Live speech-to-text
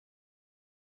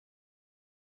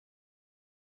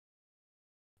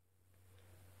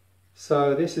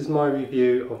So this is my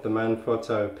review of the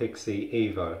Manfrotto Pixi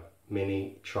Evo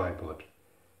mini tripod.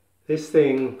 This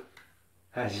thing,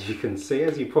 as you can see,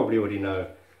 as you probably already know,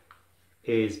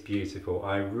 is beautiful.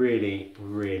 I really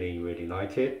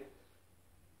like it.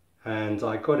 And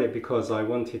I got it because I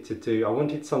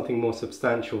wanted something more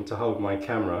substantial to hold my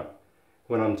camera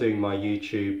when I'm doing my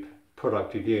YouTube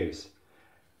product reviews.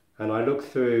 And I looked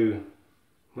through,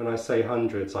 when I say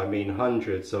hundreds, I mean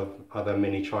hundreds of other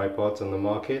mini tripods on the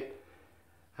market.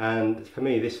 And for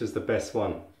me, this was the best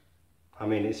one. I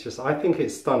mean, it's just, I think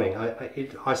it's stunning.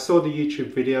 I saw the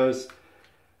YouTube videos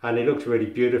and it looked really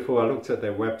beautiful. I looked at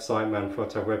their website,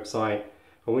 Manfrotto website,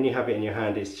 but when you have it in your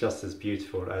hand, it's just as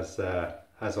beautiful as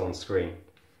on screen.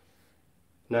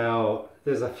 Now,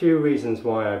 there's a few reasons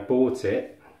why I bought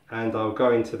it, and I'll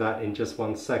go into that in just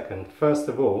one second. First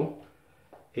of all,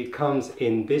 it comes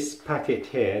in this packet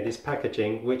here, this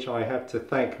packaging, which I have to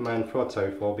thank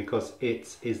Manfrotto for because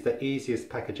it is the easiest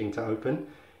packaging to open.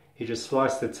 You just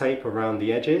slice the tape around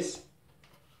the edges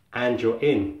and you're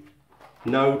in.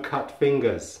 No cut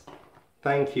fingers.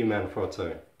 Thank you,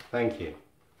 Manfrotto. Thank you.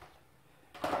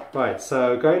 Right,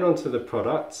 so going on to the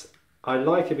product, I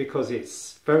like it because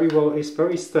it's very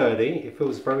sturdy. It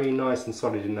feels very nice and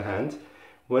solid in the hand.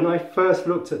 When I first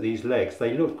looked at these legs,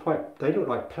 they look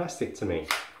like plastic to me,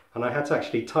 and I had to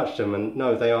actually touch them, and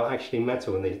no, they are actually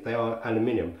metal and they are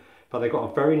aluminium, but they've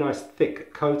got a very nice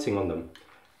thick coating on them.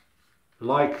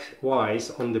 Likewise,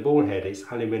 on the ball head, it's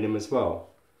aluminium as well.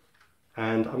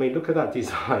 And I mean, look at that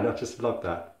design. I just love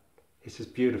that. It's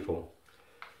just beautiful.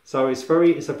 So it's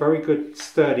a very good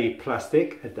sturdy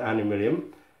plastic,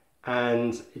 aluminium,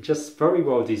 and just very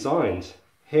well designed.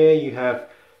 Here you have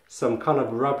some kind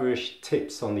of rubberish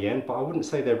tips on the end, but I wouldn't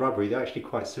say they're rubbery. They're actually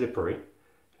quite slippery. They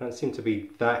don't seem to be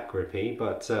that grippy,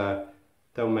 but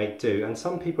they'll make do. And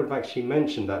some people have actually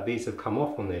mentioned that these have come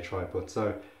off on their tripod,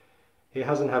 so it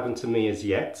hasn't happened to me as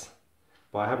yet,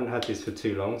 but I haven't had this for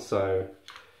too long, so.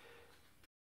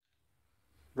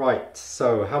 Right,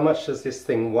 so how much does this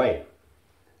thing weigh?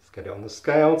 Let's get it on the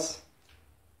scales.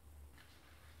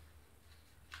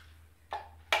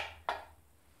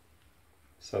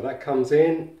 So that comes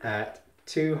in at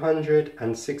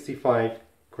 265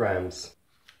 grams.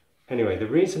 Anyway, the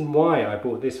reason why I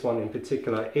bought this one in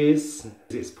particular is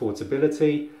its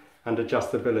portability and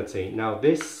adjustability. Now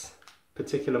this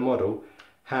particular model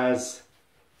has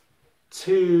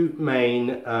two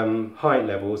main height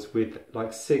levels with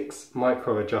like 6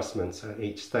 micro adjustments at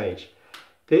each stage.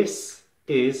 This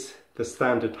is the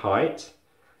standard height,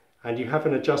 and you have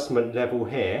an adjustment level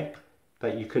here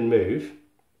that you can move.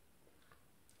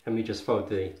 Let me just fold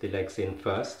the legs in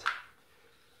first.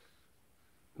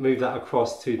 Move that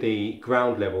across to the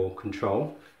ground level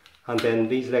control, and then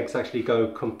these legs actually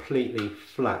go completely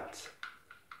flat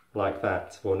like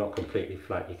that. Well, not completely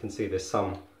flat, you can see there's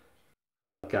some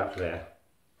gap there.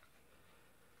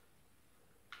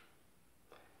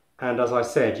 And as I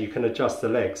said, you can adjust the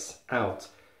legs out.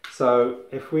 So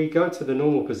if we go to the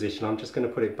normal position, I'm just going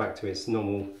to put it back to its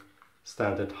normal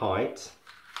standard height.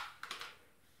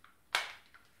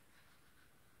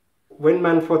 When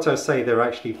Manfrotto say there are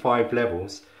actually 5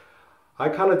 levels, I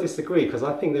kind of disagree, because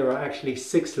I think there are actually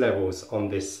 6 levels on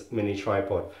this mini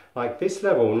tripod. Like this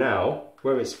level now,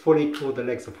 where it's all the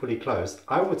legs are fully closed,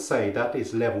 I would say that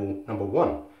is level number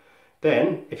 1.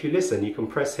 Then, if you listen, you can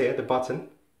press here, the button.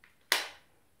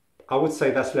 I would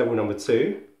say that's level number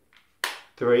 2,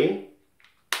 3,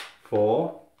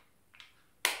 4,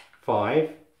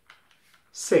 5,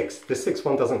 6. The 6th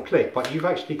one doesn't click, but you've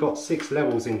actually got 6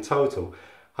 levels in total.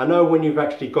 I know when you've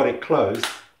actually got it closed,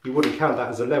 you wouldn't count that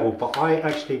as a level, but I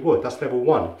actually would. That's level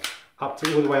 1, all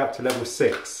the way up to level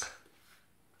 6.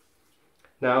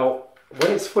 Now,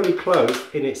 when it's fully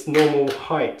closed in its normal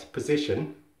height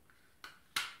position,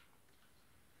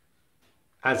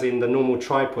 as in the normal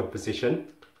tripod position,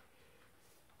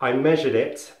 I measured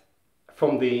it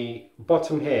from the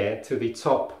bottom here to the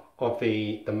top of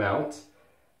the mount,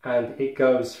 and it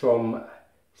goes from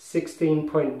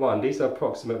 16.1, these are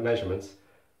approximate measurements,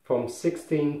 from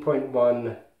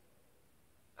 16.1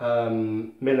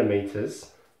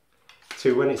 millimeters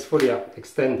to, when it's fully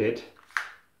extended,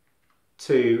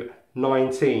 to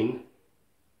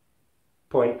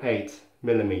 19.8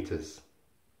 millimeters.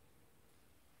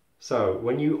 So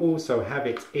when you also have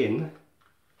it in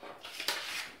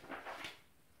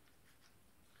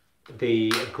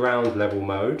the ground level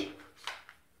mode,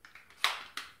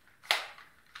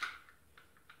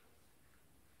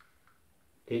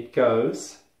 it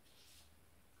goes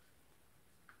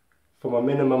from a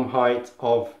minimum height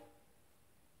of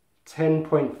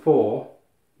 10.4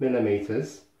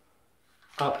 millimeters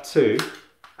up to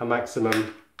a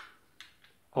maximum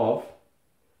of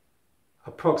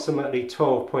approximately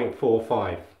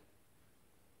 12.45.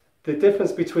 The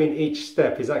difference between each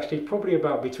step is actually probably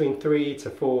about between 3 to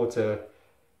 4 to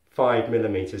 5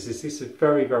 millimeters. This is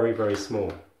very, very, very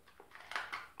small.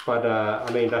 But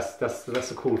I mean,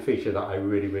 that's a cool feature that I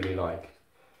really, really like.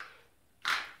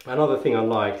 Another thing I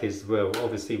like is, well,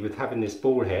 obviously with having this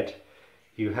ball head,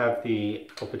 you have the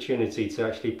opportunity to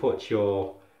actually put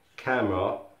your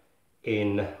camera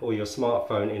in, or your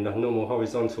smartphone in the normal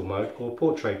horizontal mode or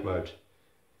portrait mode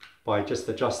by just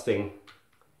adjusting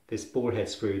this ball head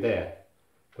screw there,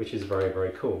 which is very,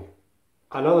 very cool.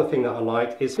 Another thing that I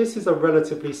like is this is a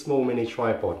relatively small mini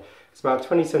tripod. It's about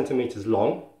 20 centimeters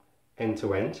long, end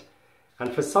to end.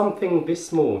 And for something this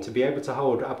small to be able to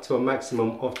hold up to a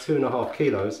maximum of 2.5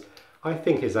 kilos, I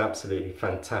think is absolutely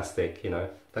fantastic. You know,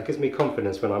 that gives me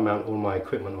confidence when I mount all my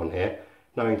equipment on here,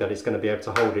 knowing that it's going to be able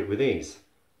to hold it with ease.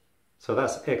 So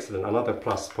that's excellent. Another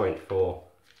plus point for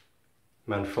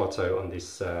Manfrotto on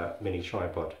this mini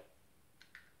tripod.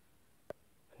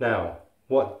 Now,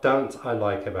 what don't I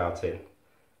like about it?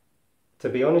 To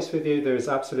be honest with you, there is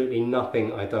absolutely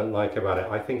nothing I don't like about it.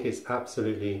 I think it's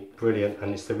absolutely brilliant,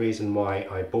 and it's the reason why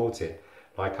I bought it.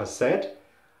 Like I said,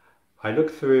 I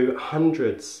looked through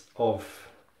hundreds of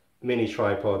mini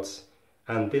tripods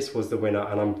and this was the winner,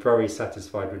 and I'm very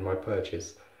satisfied with my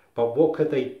purchase. But what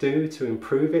could they do to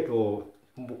improve it, or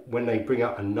when they bring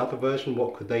out another version,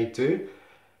 what could they do?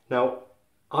 Now,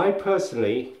 I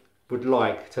personally would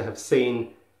like to have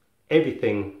seen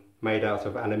everything made out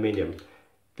of aluminium.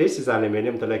 This is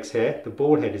aluminium, the legs here, the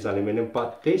ball head is aluminium,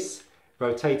 but this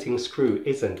rotating screw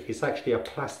isn't. It's actually a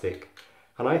plastic.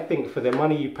 And I think for the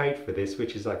money you paid for this,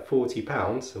 which is like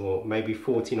 £40 or maybe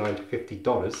 $49 to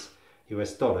 $50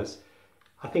 US dollars,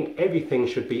 I think everything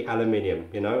should be aluminium,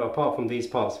 you know, apart from these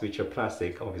parts which are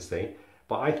plastic, obviously.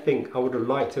 But I think I would have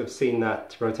liked to have seen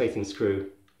that rotating screw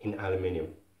in aluminium.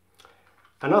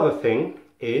 Another thing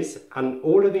is, and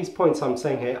all of these points I'm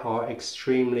saying here are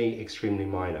extremely, extremely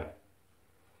minor,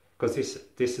 because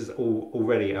this is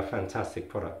already a fantastic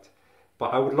product.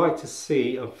 But I would like to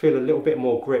see and feel a little bit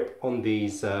more grip on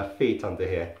these feet under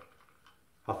here.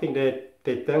 I think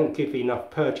they don't give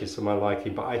enough purchase for my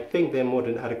liking, but I think they're more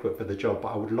than adequate for the job, but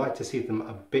I would like to see them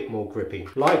a bit more grippy.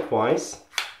 Likewise,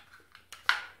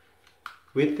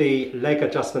 with the leg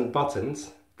adjustment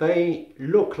buttons, they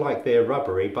look like they're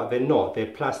rubbery, but they're not. They're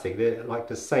plastic. They're like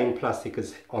the same plastic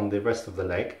as on the rest of the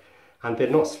leg. And they're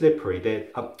not slippery. They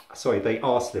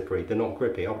are slippery. They're not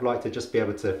grippy. I would like to just be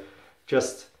able to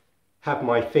just have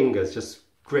my fingers just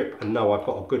grip and know I've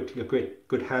got a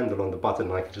good handle on the button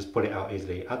and I can just pull it out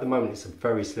easily. At the moment, it's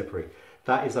very slippery.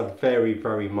 That is a very,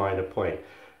 very minor point.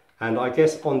 And I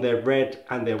guess on their red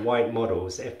and their white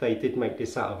models, if they did make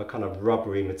this out of a kind of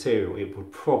rubbery material, it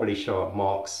would probably show up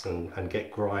marks and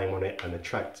get grime on it and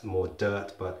attract more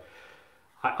dirt. But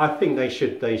I think they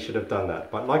should have done that.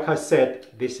 But like I said,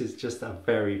 this is just a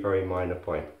very, very minor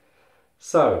point.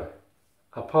 So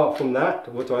apart from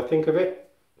that, what do I think of it?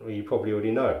 Well, you probably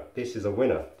already know. This is a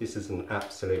winner. This is an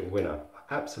absolute winner.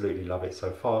 I absolutely love it so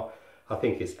far. I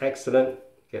think it's excellent.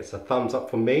 Gets a thumbs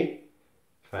up from me.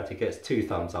 In fact, it gets 2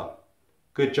 thumbs up.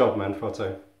 Good job,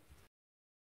 Manfrotto.